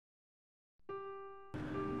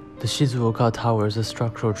The shizuoka tower is a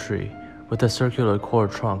structural tree with a circular core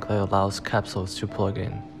trunk that allows capsules to plug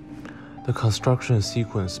in. The construction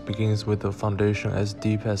sequence begins with the foundation as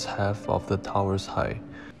deep as half of the tower's height.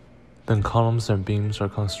 Then columns and beams are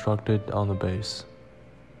constructed on the base.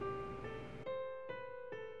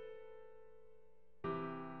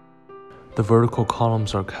 The vertical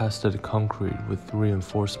columns are casted concrete with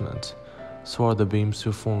reinforcement, so are the beams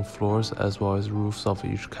to form floors as well as roofs of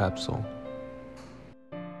each capsule.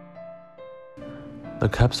 The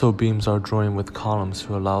capsule beams are joined with columns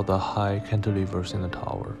to allow the high cantilevers in the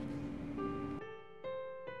tower.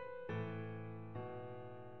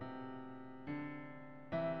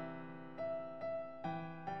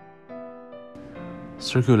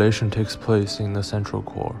 Circulation takes place in the central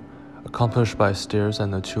core, accomplished by stairs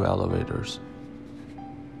and the two elevators.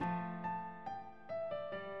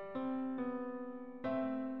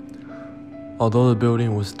 Although the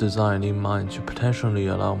building was designed in mind to potentially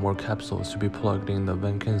allow more capsules to be plugged in the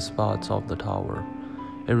vacant spots of the tower,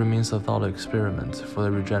 it remains a thought experiment for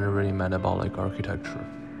the regenerating metabolic architecture.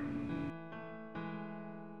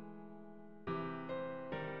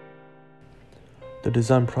 The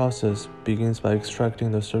design process begins by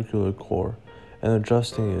extracting the circular core and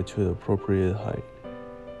adjusting it to the appropriate height.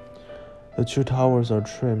 The two towers are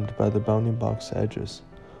trimmed by the bounding box edges,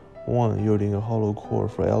 one yielding a hollow core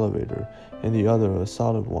for elevator and the other a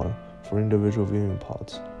solid one for individual viewing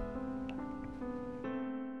pods.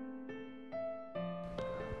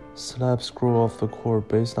 Slabs grow off the core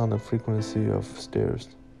based on the frequency of stairs.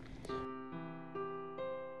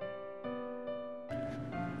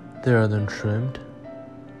 They are then trimmed,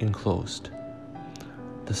 enclosed.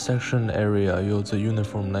 The section area yields a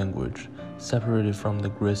uniform language, separated from the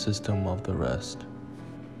grid system of the rest.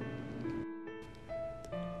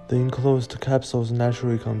 The enclosed capsules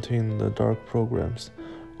naturally contain the dark programs,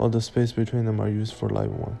 while the space between them are used for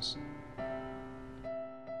light ones.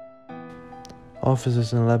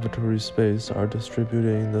 Offices and laboratory space are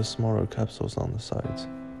distributed in the smaller capsules on the sides.